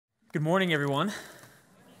Good morning, everyone.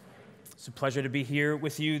 It's a pleasure to be here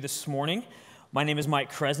with you this morning. My name is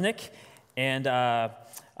Mike Kresnick, and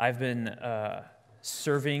I've been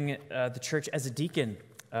serving the church as a deacon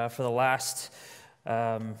for the last 8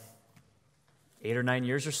 or 9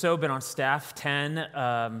 years or so. Been on staff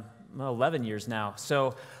 11 years now.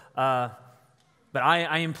 So, but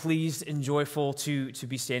I am pleased and joyful to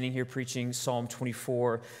be standing here preaching Psalm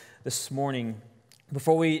 24 this morning.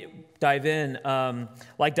 Before we dive in,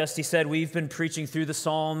 like Dusty said, we've been preaching through the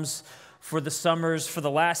Psalms for the summers for the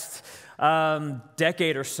last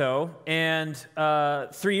decade or so. And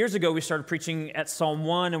 3 years ago, we started preaching at Psalm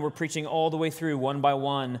 1, and we're preaching all the way through, one by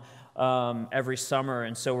one, every summer.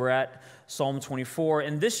 And so we're at Psalm 24.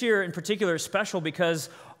 And this year in particular is special because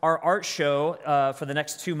our art show for the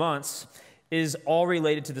next 2 months is all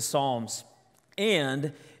related to the Psalms.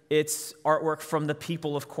 And it's artwork from the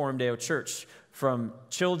people of Coram Church, from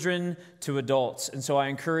children to adults. And so I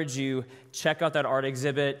encourage you, check out that art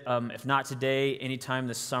exhibit, if not today, anytime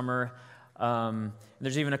this summer.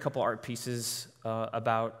 There's even a couple art pieces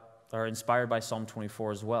are inspired by Psalm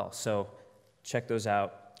 24 as well. So check those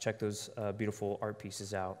out. Check those beautiful art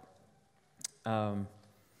pieces out.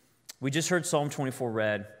 We just heard Psalm 24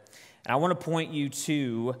 read, and I want to point you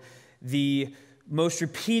to the most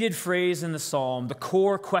repeated phrase in the psalm, the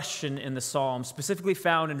core question in the psalm, specifically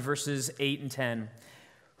found in verses 8 and 10.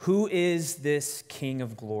 Who is this King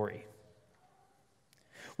of glory?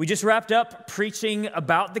 We just wrapped up preaching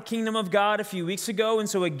about the kingdom of God a few weeks ago, and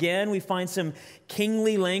so again, we find some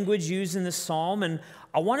kingly language used in this psalm, and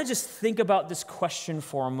I want to just think about this question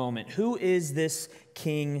for a moment. Who is this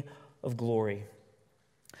King of glory?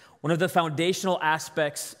 One of the foundational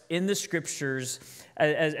aspects in the Scriptures,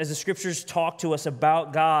 as the Scriptures talk to us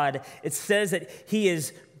about God, it says that He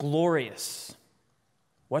is glorious.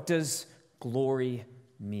 What does glory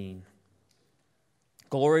mean?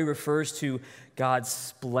 Glory refers to God's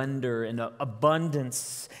splendor and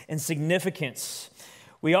abundance and significance.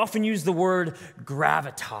 We often use the word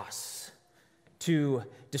gravitas to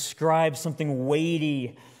describe something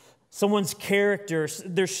weighty, someone's character,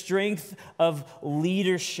 their strength of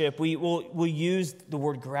leadership. We'll use the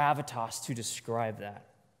word gravitas to describe that.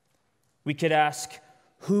 We could ask,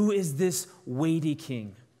 who is this weighty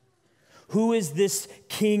king? Who is this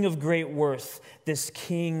king of great worth, this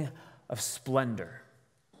king of splendor?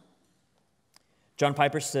 John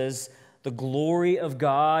Piper says, the glory of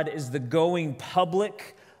God is the going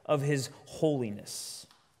public of His holiness.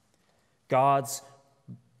 God's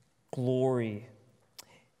glory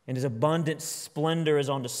and His abundant splendor is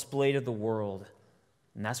on display to the world.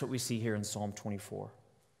 And that's what we see here in Psalm 24.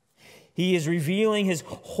 He is revealing His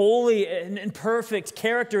holy and perfect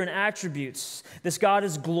character and attributes. This God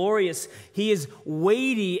is glorious. He is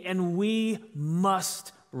weighty, and we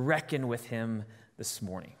must reckon with Him this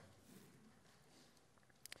morning.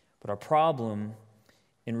 But our problem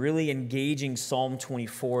in really engaging Psalm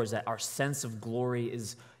 24 is that our sense of glory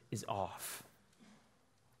is off.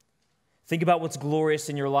 Think about what's glorious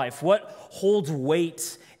in your life. What holds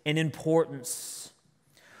weight and importance?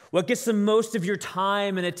 What gets the most of your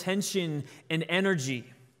time and attention and energy?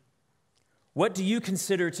 What do you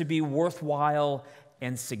consider to be worthwhile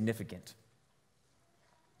and significant?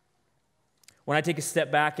 When I take a step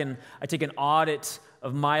back and I take an audit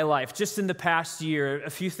of my life, just in the past year, a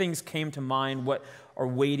few things came to mind what are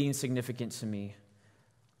weighty and significant to me.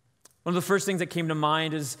 One of the first things that came to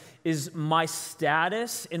mind is my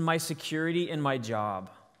status and my security in my job.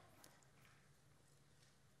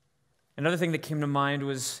 Another thing that came to mind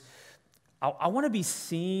was I want to be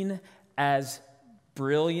seen as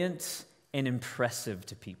brilliant and impressive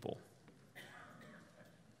to people.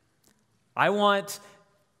 I want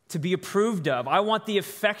to be approved of. I want the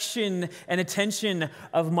affection and attention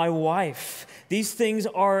of my wife. These things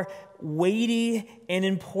are weighty and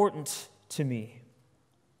important to me.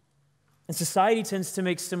 And society tends to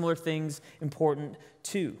make similar things important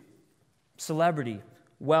too. Celebrity,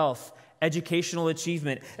 wealth, educational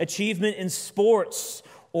achievement, achievement in sports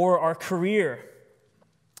or our career.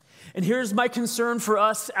 And here's my concern for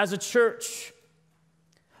us as a church.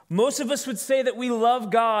 Most of us would say that we love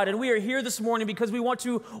God, and we are here this morning because we want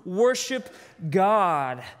to worship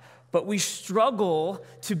God, but we struggle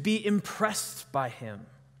to be impressed by Him.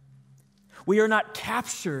 We are not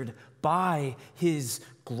captured by His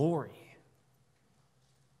glory.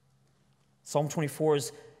 Psalm 24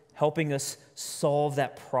 is helping us solve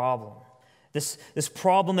that problem. This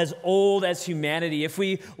problem as old as humanity. If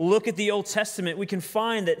we look at the Old Testament, we can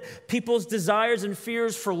find that people's desires and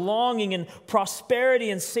fears for longing and prosperity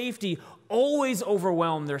and safety always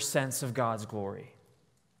overwhelm their sense of God's glory.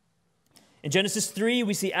 In Genesis 3,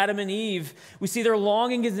 we see Adam and Eve. We see their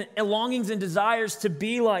longings and desires to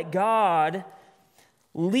be like God,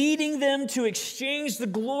 leading them to exchange the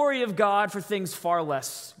glory of God for things far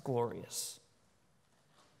less glorious.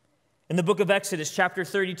 In the book of Exodus, chapter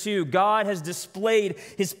 32, God has displayed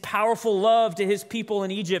his powerful love to his people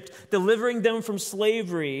in Egypt, delivering them from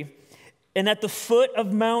slavery. And at the foot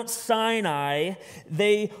of Mount Sinai,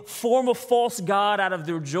 they form a false god out of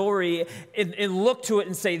their jewelry and look to it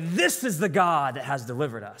and say, "This is the God that has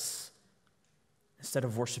delivered us," instead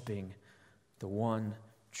of worshiping the one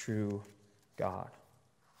true God.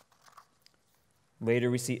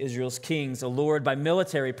 Later, we see Israel's kings allured by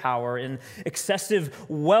military power and excessive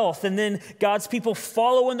wealth, and then God's people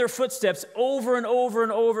follow in their footsteps over and over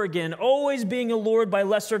and over again, always being allured by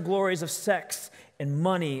lesser glories of sex and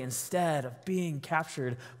money instead of being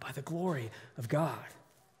captured by the glory of God.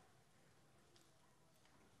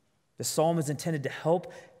 The psalm is intended to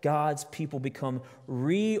help God's people become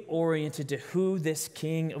reoriented to who this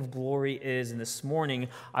King of glory is. And this morning,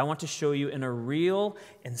 I want to show you in a real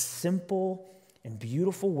and simple and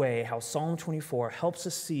beautiful way how Psalm 24 helps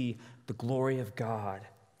us see the glory of God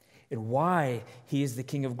and why he is the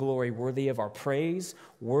King of glory, worthy of our praise,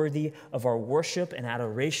 worthy of our worship and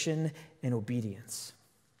adoration and obedience.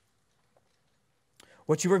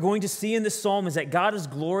 What you are going to see in this psalm is that God is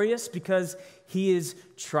glorious because he is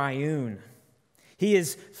triune. He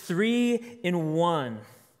is 3 in 1.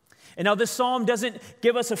 And now this psalm doesn't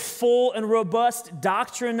give us a full and robust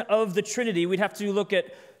doctrine of the Trinity. We'd have to look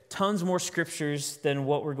at tons more scriptures than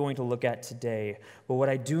what we're going to look at today. But what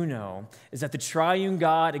I do know is that the triune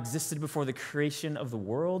God existed before the creation of the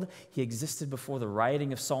world. He existed before the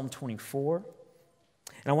writing of Psalm 24.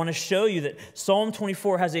 And I want to show you that Psalm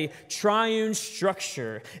 24 has a triune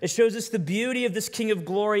structure. It shows us the beauty of this King of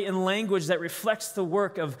glory in language that reflects the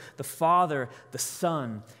work of the Father, the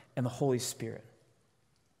Son, and the Holy Spirit.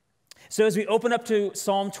 So as we open up to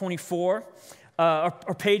Psalm 24,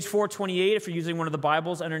 or page 428, if you're using one of the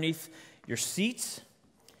Bibles underneath your seats,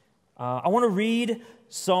 I want to read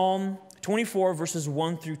Psalm 24, verses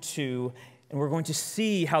 1 through 2, and we're going to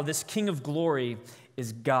see how this King of glory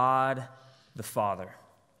is God the Father.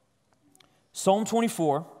 Psalm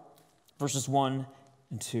 24, verses 1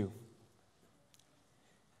 and 2.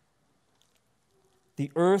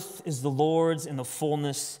 The earth is the Lord's and the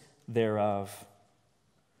fullness thereof,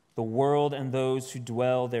 the world and those who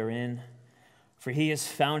dwell therein. For he has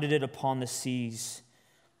founded it upon the seas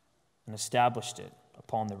and established it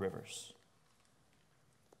upon the rivers.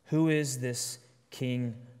 Who is this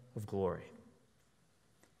King of glory?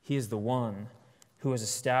 He is the one who has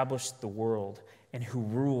established the world and who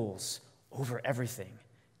rules over everything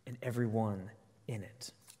and everyone in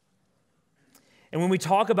it. And when we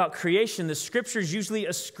talk about creation, the scriptures usually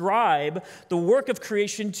ascribe the work of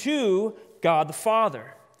creation to God the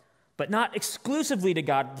Father, but not exclusively to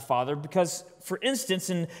God the Father, because, for instance,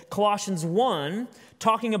 in Colossians 1,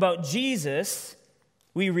 talking about Jesus,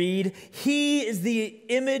 we read, "He is the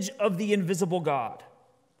image of the invisible God.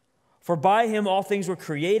 For by him all things were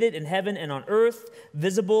created in heaven and on earth,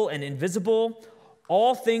 visible and invisible.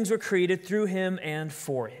 All things were created through him and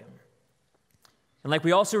for him." And like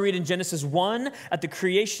we also read in Genesis 1, at the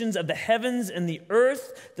creations of the heavens and the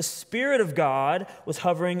earth, the Spirit of God was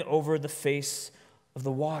hovering over the face of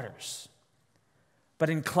the waters. But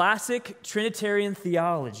in classic Trinitarian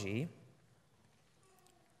theology,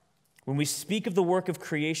 when we speak of the work of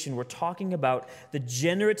creation, we're talking about the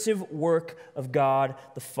generative work of God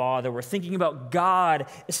the Father. We're thinking about God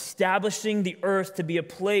establishing the earth to be a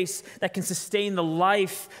place that can sustain the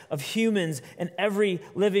life of humans and every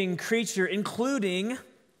living creature, including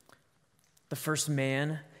the first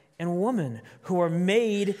man and woman who are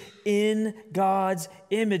made in God's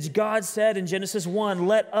image. God said in Genesis 1,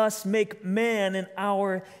 "Let us make man in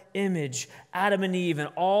our image." Adam and Eve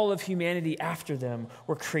and all of humanity after them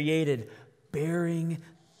were created bearing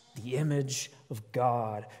the image of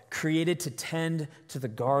God, created to tend to the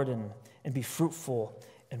garden and be fruitful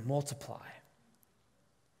and multiply.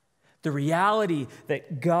 The reality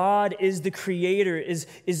that God is the creator is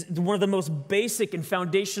one of the most basic and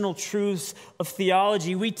foundational truths of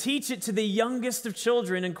theology. We teach it to the youngest of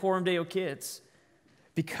children in Coram kids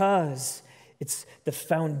because it's the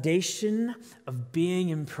foundation of being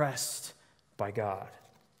impressed by God.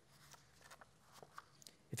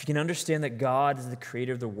 If you can understand that God is the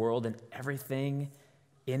creator of the world and everything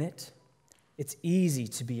in it, it's easy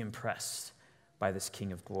to be impressed by this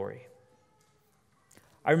King of glory.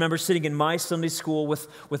 I remember sitting in my Sunday school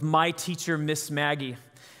with my teacher, Miss Maggie.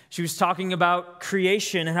 She was talking about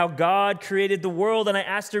creation and how God created the world, and I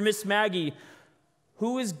asked her, "Miss Maggie,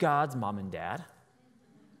 who is God's mom and dad?"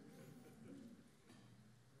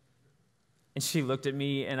 And she looked at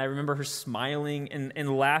me, and I remember her smiling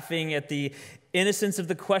and laughing at the innocence of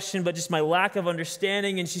the question, but just my lack of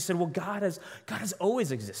understanding. And she said, well, God has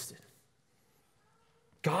always existed.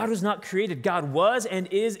 God was not created. God was and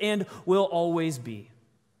is and will always be.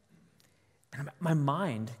 And my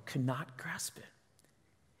mind could not grasp it.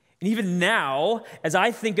 And even now, as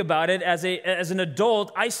I think about it as an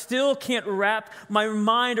adult, I still can't wrap my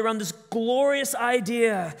mind around this glorious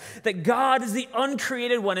idea that God is the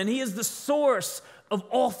uncreated one and he is the source of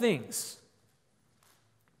all things.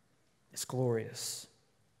 It's glorious.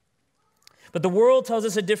 But the world tells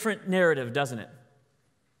us a different narrative, doesn't it?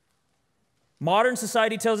 Modern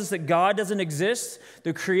society tells us that God doesn't exist.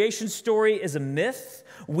 The creation story is a myth.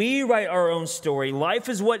 We write our own story. Life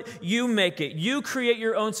is what you make it. You create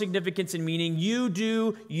your own significance and meaning. You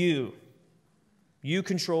do you. You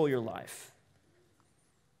control your life.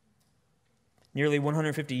 Nearly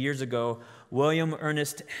 150 years ago, William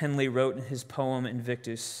Ernest Henley wrote in his poem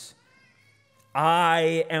Invictus,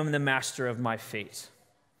 I am the master of my fate.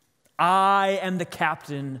 I am the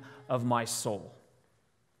captain of my soul.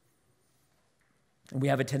 And we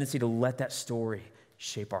have a tendency to let that story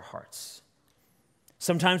shape our hearts.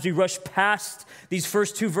 Sometimes we rush past these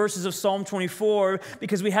first two verses of Psalm 24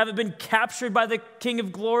 because we haven't been captured by the King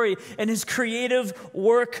of Glory and his creative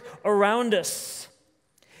work around us.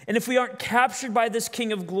 And if we aren't captured by this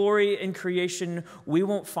King of Glory in creation, we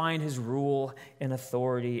won't find his rule and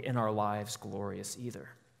authority in our lives glorious either.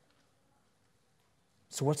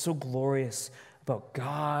 So what's so glorious about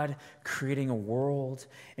God creating a world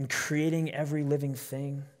and creating every living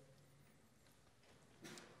thing?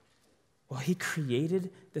 Well, he created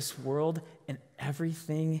this world and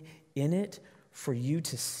everything in it for you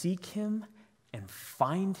to seek him and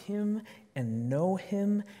find him and know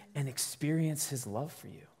him and experience his love for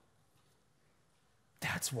you.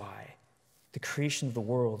 That's why the creation of the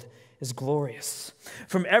world is glorious.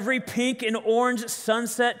 From every pink and orange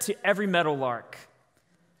sunset to every meadowlark,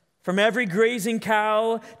 from every grazing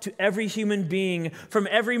cow to every human being, from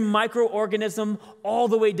every microorganism all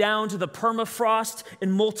the way down to the permafrost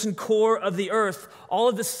and molten core of the earth, all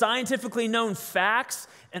of the scientifically known facts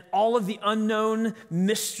and all of the unknown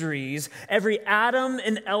mysteries, every atom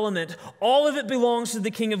and element, all of it belongs to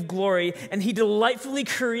the King of Glory, and he delightfully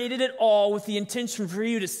created it all with the intention for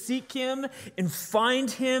you to seek him and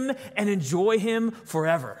find him and enjoy him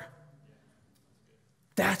forever.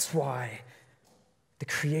 That's why the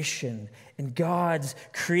creation and God's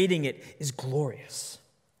creating it is glorious.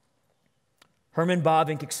 Herman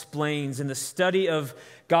Bavinck explains in the study of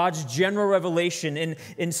God's general revelation,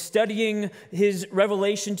 in studying his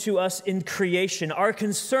revelation to us in creation, our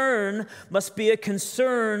concern must be a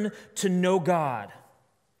concern to know God.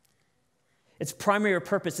 Its primary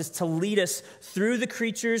purpose is to lead us through the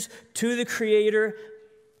creatures to the Creator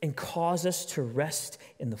and cause us to rest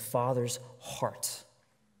in the Father's heart.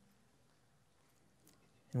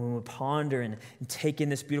 And when we ponder and take in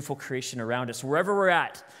this beautiful creation around us, wherever we're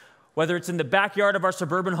at, whether it's in the backyard of our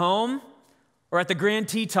suburban home or at the Grand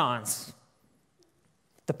Tetons,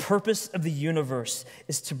 the purpose of the universe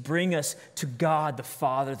is to bring us to God the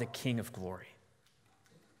Father, the King of Glory.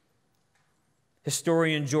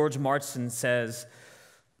 Historian George Marston says,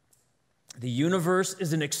 the universe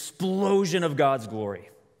is an explosion of God's glory.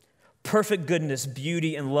 Perfect goodness,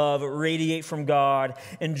 beauty, and love radiate from God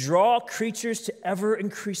and draw creatures to ever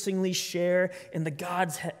increasingly share in the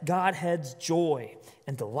Godhead's joy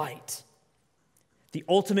and delight. The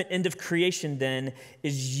ultimate end of creation, then,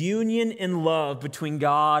 is union in love between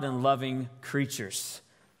God and loving creatures.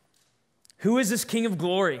 Who is this King of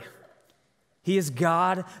Glory? He is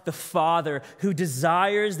God the Father, who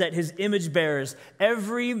desires that his image bearers,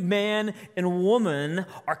 every man and woman,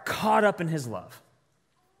 are caught up in his love.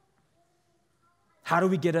 How do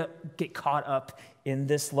we get caught up in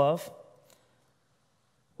this love?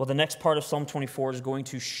 Well, the next part of Psalm 24 is going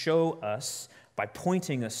to show us by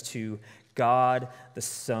pointing us to God the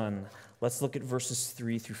Son. Let's look at verses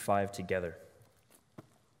 3 through 5 together.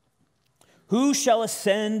 Who shall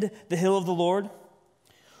ascend the hill of the Lord?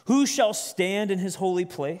 Who shall stand in his holy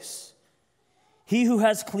place? He who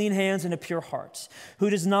has clean hands and a pure heart, who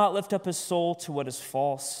does not lift up his soul to what is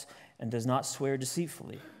false and does not swear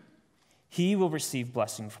deceitfully. He will receive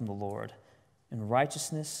blessing from the Lord and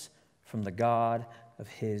righteousness from the God of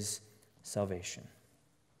his salvation.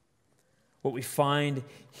 What we find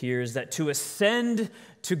here is that to ascend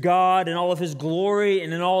to God in all of his glory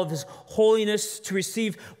and in all of his holiness, to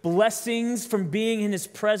receive blessings from being in his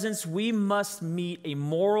presence, we must meet a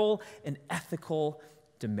moral and ethical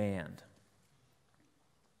demand.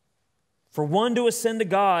 For one to ascend to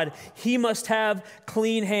God, he must have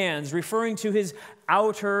clean hands, referring to his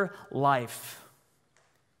outer life.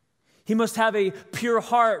 He must have a pure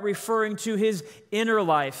heart, referring to his inner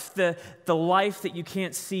life, the life that you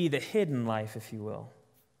can't see, the hidden life, if you will.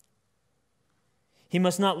 He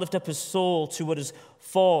must not lift up his soul to what is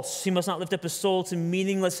false. He must not lift up his soul to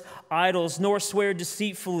meaningless idols, nor swear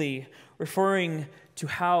deceitfully, referring to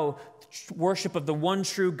how worship of the one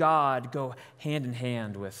true God go hand in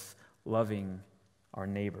hand with loving our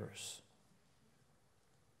neighbors.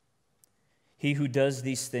 He who does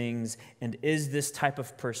these things and is this type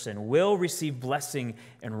of person will receive blessing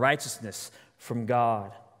and righteousness from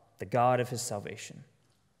God, the God of his salvation.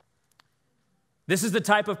 This is the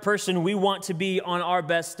type of person we want to be on our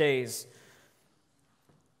best days.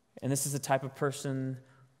 And this is the type of person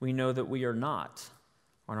we know that we are not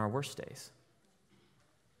on our worst days.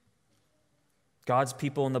 God's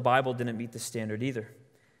people in the Bible didn't meet the standard either.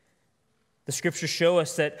 The scriptures show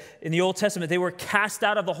us that in the Old Testament, they were cast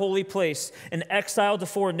out of the holy place and exiled to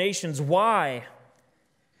foreign nations. Why?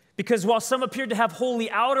 Because while some appeared to have holy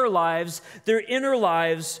outer lives, their inner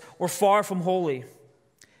lives were far from holy.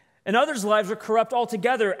 And others' lives were corrupt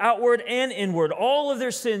altogether, outward and inward. All of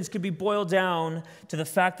their sins could be boiled down to the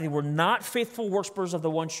fact that they were not faithful worshipers of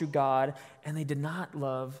the one true God, and they did not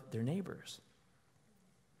love their neighbors.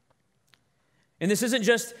 And this isn't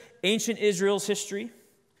just ancient Israel's history.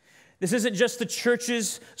 This isn't just the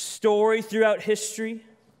church's story throughout history.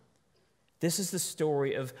 This is the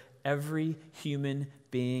story of every human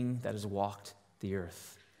being that has walked the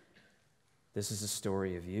earth. This is the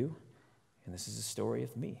story of you, and this is the story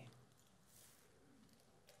of me.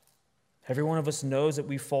 Every one of us knows that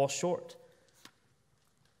we fall short.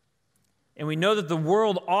 And we know that the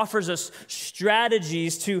world offers us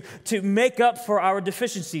strategies to make up for our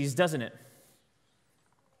deficiencies, doesn't it?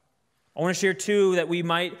 I want to share two that we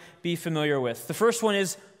might be familiar with. The first one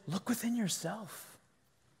is, look within yourself.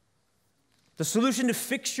 The solution to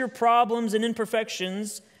fix your problems and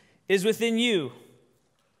imperfections is within you.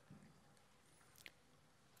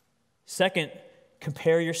 Second,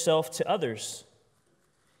 compare yourself to others.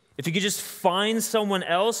 If you could just find someone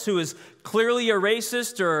else who is clearly a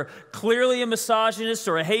racist or clearly a misogynist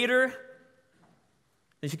or a hater,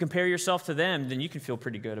 if you compare yourself to them, then you can feel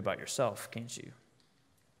pretty good about yourself, can't you?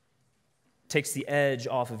 Takes the edge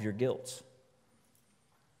off of your guilt.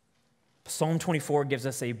 Psalm 24 gives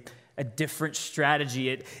us a different strategy.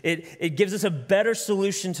 It gives us a better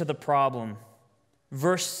solution to the problem.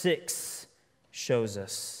 Verse 6 shows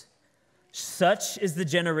us, such is the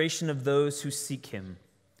generation of those who seek him,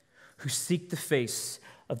 who seek the face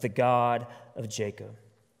of the God of Jacob.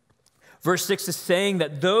 Verse 6 is saying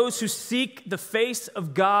that those who seek the face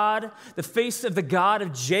of God, the face of the God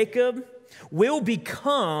of Jacob, will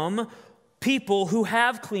become people who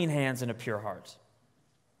have clean hands and a pure heart.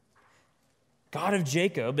 God of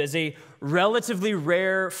Jacob is a relatively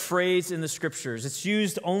rare phrase in the scriptures. It's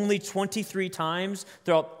used only 23 times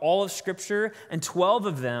throughout all of Scripture, and 12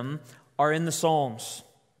 of them are in the Psalms.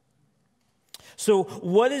 So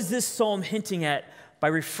what is this psalm hinting at by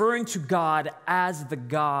referring to God as the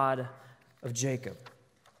God of Jacob?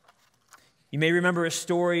 You may remember a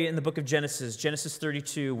story in the book of Genesis, Genesis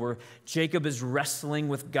 32, where Jacob is wrestling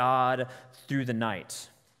with God through the night.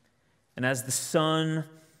 And as the sun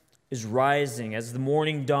is rising, as the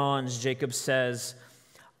morning dawns, Jacob says,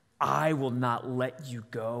 I will not let you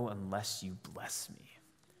go unless you bless me.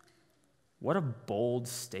 What a bold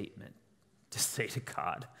statement to say to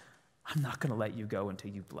God, I'm not going to let you go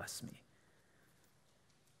until you bless me.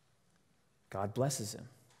 God blesses him.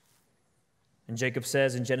 And Jacob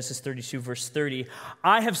says in Genesis 32, verse 30,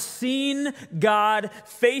 I have seen God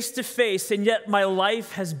face to face, and yet my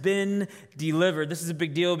life has been delivered. This is a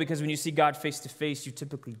big deal because when you see God face to face, you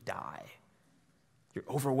typically die. You're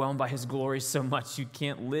overwhelmed by his glory so much you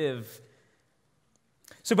can't live.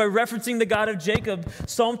 So by referencing the God of Jacob,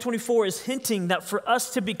 Psalm 24 is hinting that for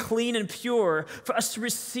us to be clean and pure, for us to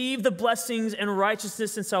receive the blessings and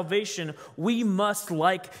righteousness and salvation, we must,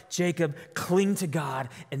 like Jacob, cling to God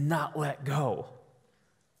and not let go.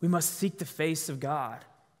 We must seek the face of God.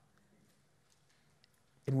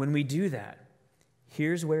 And when we do that,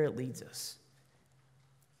 here's where it leads us: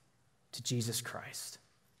 to Jesus Christ.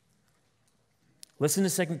 Listen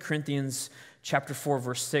to 2 Corinthians chapter 4,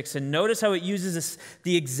 verse 6, and notice how it uses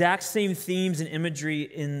the exact same themes and imagery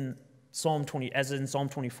in Psalm 20 as in Psalm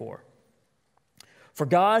 24. For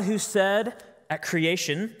God, who said at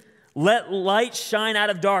creation, let light shine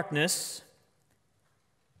out of darkness,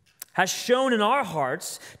 has shown in our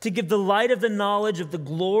hearts to give the light of the knowledge of the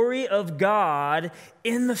glory of God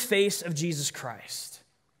in the face of Jesus Christ.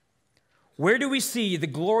 Where do we see the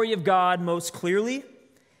glory of God most clearly?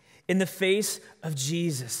 In the face of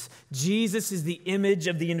Jesus. Jesus is the image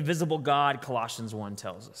of the invisible God, Colossians 1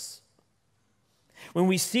 tells us. When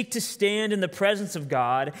we seek to stand in the presence of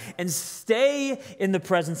God and stay in the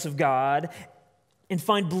presence of God and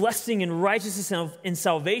find blessing and righteousness and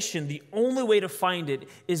salvation, the only way to find it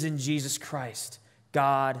is in Jesus Christ,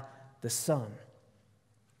 God the Son.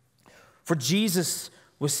 For Jesus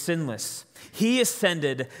was sinless. He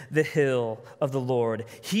ascended the hill of the Lord.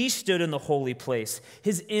 He stood in the holy place.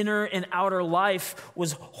 His inner and outer life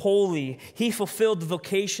was holy. He fulfilled the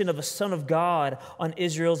vocation of a son of God on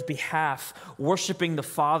Israel's behalf, worshiping the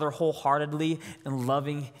Father wholeheartedly and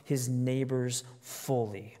loving his neighbors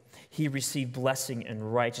fully. He received blessing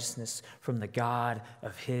and righteousness from the God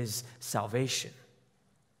of his salvation.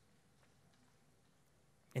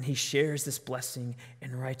 And he shares this blessing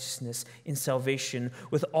and righteousness in salvation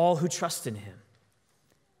with all who trust in him.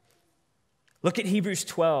 Look at Hebrews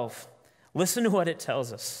 12. Listen to what it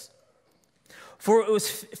tells us. For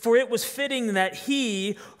it was fitting that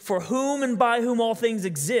he, for whom and by whom all things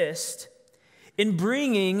exist, in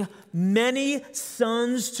bringing many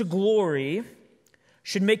sons to glory,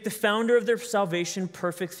 should make the founder of their salvation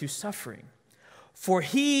perfect through suffering. For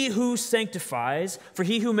he who sanctifies, for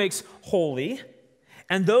he who makes holy,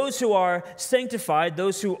 and those who are sanctified,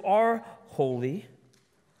 those who are holy,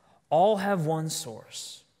 all have one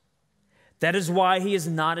source. That is why he is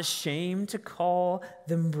not ashamed to call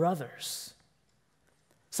them brothers.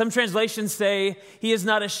 Some translations say he is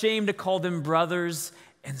not ashamed to call them brothers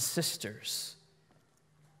and sisters.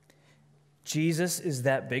 Jesus is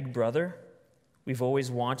that big brother we've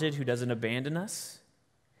always wanted, who doesn't abandon us,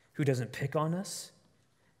 who doesn't pick on us,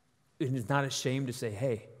 and is not ashamed to say,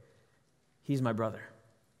 hey, he's my brother.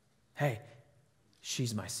 Hey,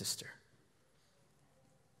 she's my sister.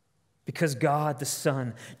 Because God, the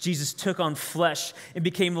Son, Jesus took on flesh and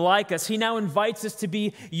became like us, he now invites us to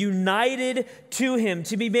be united to him,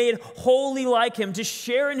 to be made holy like him, to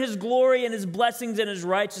share in his glory and his blessings and his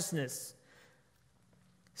righteousness.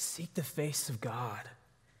 Seek the face of God.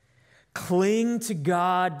 Cling to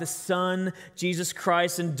God, the Son, Jesus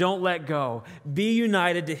Christ, and don't let go. Be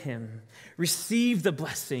united to him. Receive the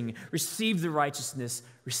blessing, receive the righteousness,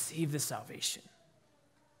 receive the salvation.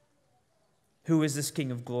 Who is this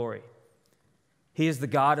King of glory? He is the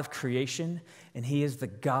God of creation, and he is the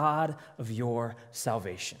God of your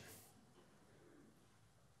salvation.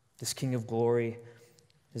 This King of glory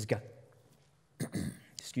is God,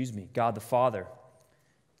 God the Father,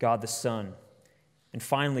 God the Son, and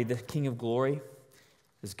finally, the King of glory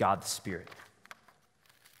is God the Spirit.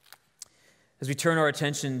 As we turn our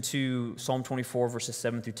attention to Psalm 24, verses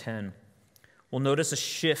 7 through 10, we'll notice a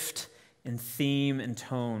shift in theme and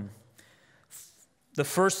tone. The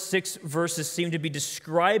first 6 verses seem to be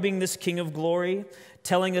describing this King of glory,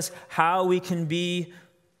 telling us how we can be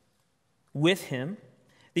with him.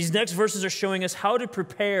 These next verses are showing us how to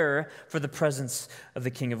prepare for the presence of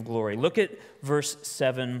the King of glory. Look at verse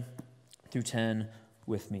 7 through 10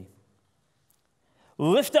 with me.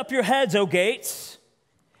 Lift up your heads, O gates,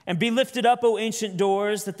 and be lifted up, O ancient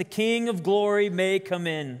doors, that the King of glory may come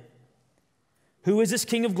in. Who is this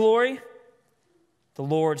King of glory? The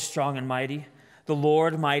Lord strong and mighty, the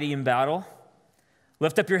Lord mighty in battle.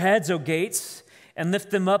 Lift up your heads, O gates, and lift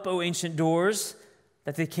them up, O ancient doors,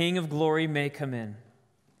 that the King of glory may come in.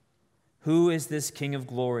 Who is this King of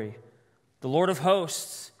glory? The Lord of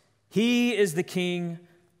hosts. He is the King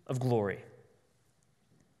of glory.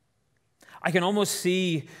 I can almost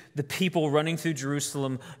see the people running through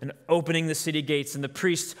Jerusalem and opening the city gates and the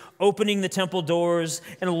priests opening the temple doors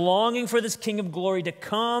and longing for this King of glory to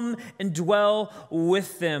come and dwell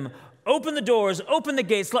with them. Open the doors, open the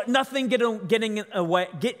gates, let nothing get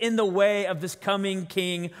in the way of this coming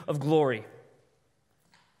King of glory.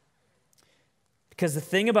 Because the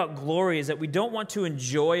thing about glory is that we don't want to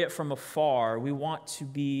enjoy it from afar, we want to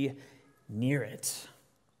be near it.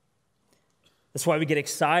 That's why we get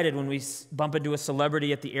excited when we bump into a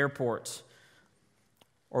celebrity at the airport,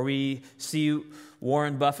 or we see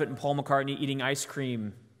Warren Buffett and Paul McCartney eating ice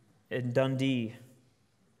cream in Dundee.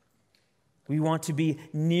 We want to be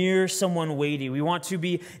near someone weighty. We want to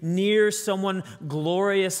be near someone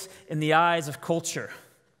glorious in the eyes of culture.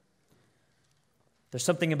 There's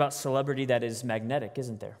something about celebrity that is magnetic,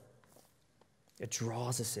 isn't there? It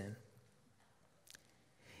draws us in.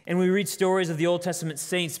 And we read stories of the Old Testament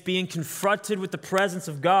saints being confronted with the presence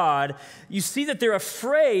of God. You see that they're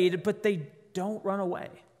afraid, but they don't run away.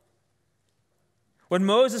 When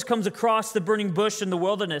Moses comes across the burning bush in the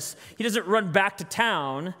wilderness, he doesn't run back to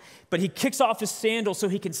town, but he kicks off his sandals so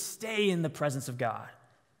he can stay in the presence of God.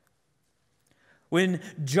 When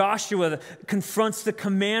Joshua confronts the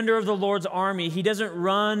commander of the Lord's army, he doesn't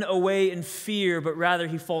run away in fear, but rather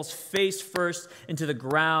he falls face first into the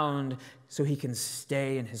ground so he can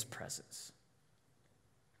stay in his presence.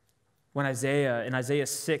 When Isaiah, in Isaiah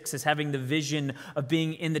 6, is having the vision of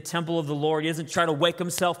being in the temple of the Lord, he doesn't try to wake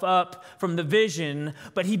himself up from the vision,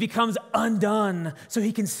 but he becomes undone so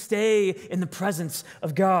he can stay in the presence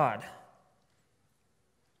of God.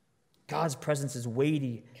 God's presence is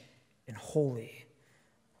weighty and holy,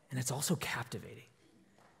 and it's also captivating.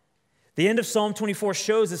 The end of Psalm 24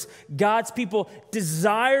 shows us God's people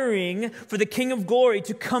desiring for the King of Glory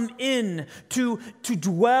to come in, to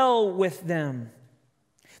dwell with them.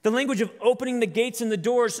 The language of opening the gates and the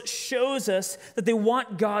doors shows us that they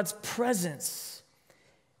want God's presence.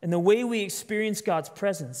 And the way we experience God's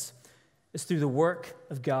presence is through the work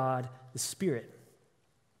of God, the Spirit.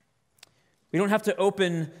 We don't have to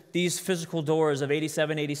open these physical doors of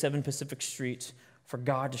 8787 Pacific Street for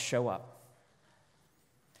God to show up.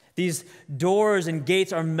 These doors and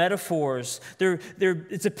gates are metaphors.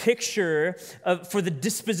 It's a picture for the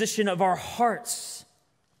disposition of our hearts.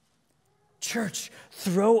 Church,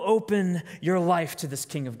 throw open your life to this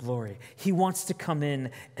King of Glory. He wants to come in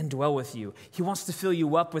and dwell with you. He wants to fill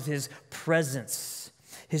you up with his presence,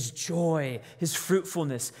 his joy, his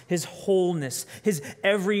fruitfulness, his wholeness, his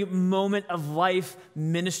every moment of life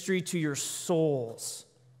ministry to your souls.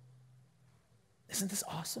 Isn't this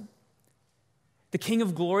awesome? The King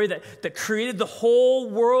of Glory that created the whole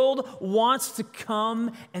world wants to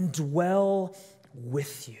come and dwell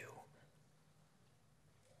with you.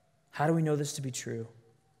 How do we know this to be true?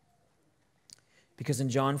 Because in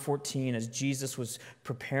John 14, as Jesus was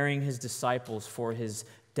preparing his disciples for his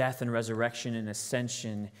death and resurrection and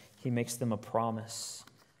ascension, he makes them a promise.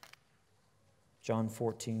 John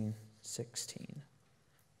 14:16.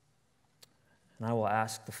 And I will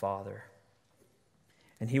ask the Father,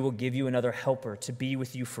 and he will give you another helper to be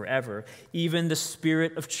with you forever, even the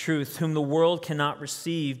Spirit of truth, whom the world cannot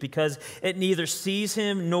receive, because it neither sees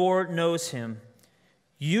him nor knows him.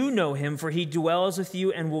 You know him, for he dwells with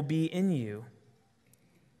you and will be in you.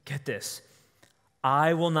 Get this.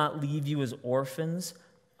 I will not leave you as orphans.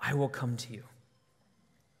 I will come to you.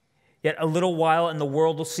 Yet a little while and the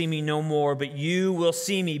world will see me no more, but you will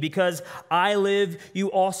see me. Because I live,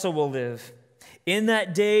 you also will live. In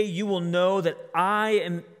that day you will know that I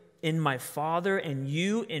am in my Father, and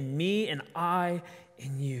you in me, and I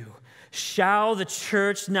in you. Shall the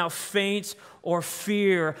church now faint or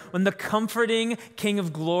fear when the comforting King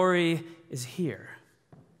of Glory is here?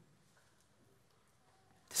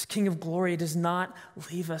 This King of Glory does not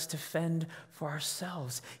leave us to fend for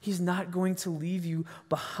ourselves. He's not going to leave you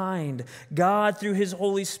behind. God, through his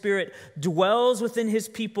Holy Spirit, dwells within his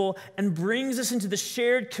people and brings us into the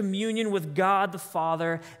shared communion with God the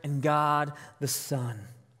Father and God the Son.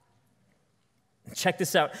 Check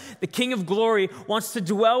this out. The King of Glory wants to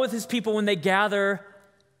dwell with his people when they gather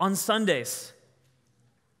on Sundays.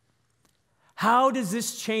 How does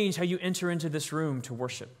this change how you enter into this room to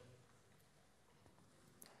worship?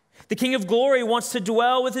 The King of Glory wants to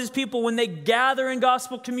dwell with his people when they gather in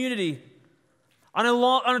gospel community. On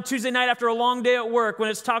a Tuesday night after a long day at work, when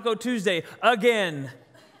it's Taco Tuesday, again.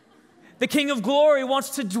 The King of Glory wants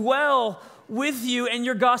to dwell with you in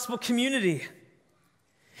your gospel community.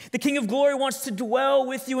 The King of Glory wants to dwell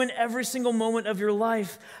with you in every single moment of your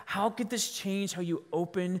life. How could this change how you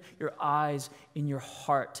open your eyes in your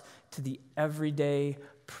heart to the everyday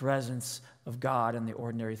presence of God and the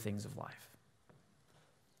ordinary things of life?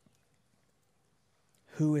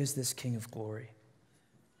 Who is this King of Glory?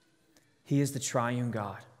 He is the triune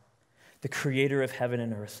God, the creator of heaven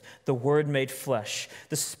and earth, the Word made flesh,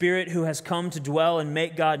 the Spirit who has come to dwell and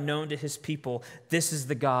make God known to his people. This is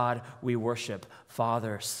the God we worship,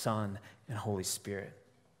 Father, Son, and Holy Spirit.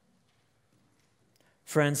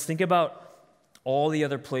 Friends, think about all the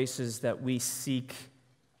other places that we seek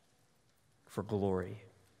for glory.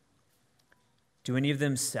 Do any of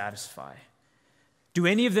them satisfy? Do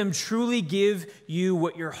any of them truly give you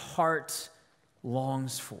what your heart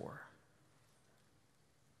longs for?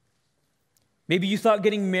 Maybe you thought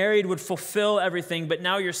getting married would fulfill everything, but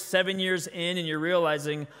now you're 7 years in and you're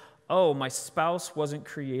realizing, oh, my spouse wasn't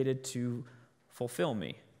created to fulfill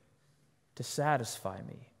me, to satisfy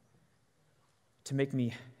me, to make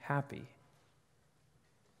me happy.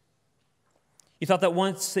 You thought that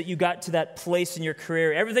once that you got to that place in your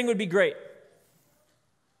career, everything would be great.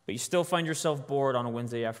 But you still find yourself bored on a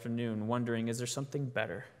Wednesday afternoon, wondering, is there something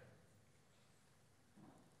better?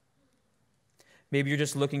 Maybe you're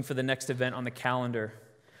just looking for the next event on the calendar,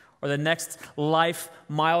 or the next life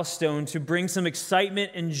milestone to bring some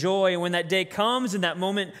excitement and joy. And when that day comes and that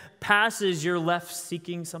moment passes, you're left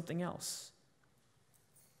seeking something else.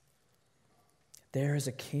 There is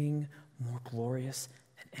a King more glorious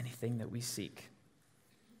than anything that we seek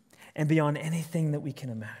and beyond anything that we can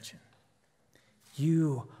imagine.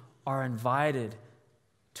 You are invited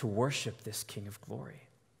to worship this King of glory.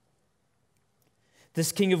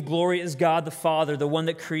 This King of glory is God the Father, the one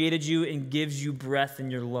that created you and gives you breath in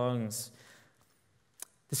your lungs.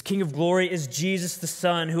 This King of glory is Jesus the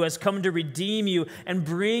Son, who has come to redeem you and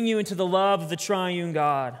bring you into the love of the triune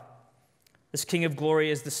God. This King of glory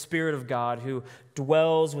is the Spirit of God, who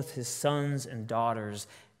dwells with his sons and daughters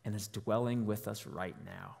and is dwelling with us right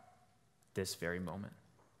now, this very moment.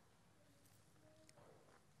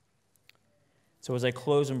 So as I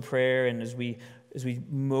close in prayer and as we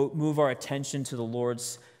move our attention to the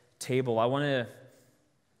Lord's table, I want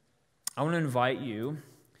to invite you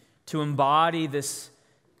to embody this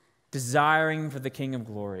desiring for the King of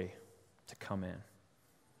glory to come in.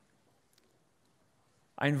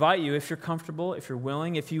 I invite you, if you're comfortable, if you're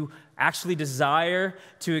willing, if you actually desire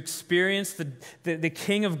to experience the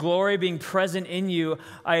King of glory being present in you,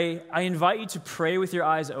 I invite you to pray with your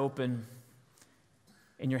eyes open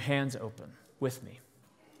and your hands open with me.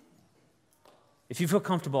 If you feel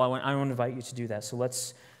comfortable, I want to invite you to do that. So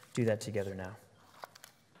let's do that together now.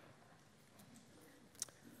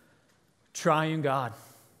 Triune God,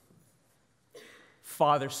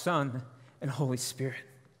 Father, Son, and Holy Spirit.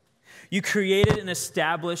 You created and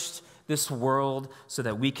established this world so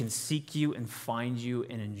that we can seek you and find you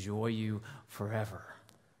and enjoy you forever.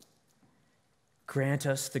 Grant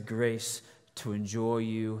us the grace to enjoy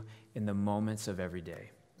you in the moments of every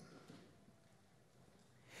day.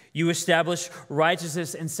 You establish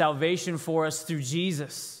righteousness and salvation for us through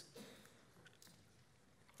Jesus.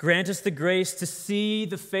 Grant us the grace to see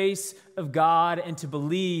the face of God and to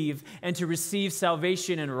believe and to receive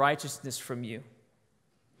salvation and righteousness from you.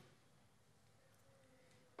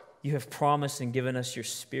 You have promised and given us your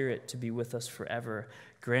Spirit to be with us forever.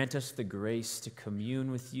 Grant us the grace to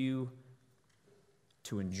commune with you,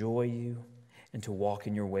 to enjoy you, and to walk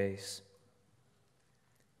in your ways.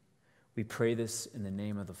 We pray this in the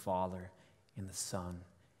name of the Father, and the Son,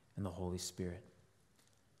 and the Holy Spirit.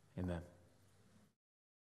 Amen.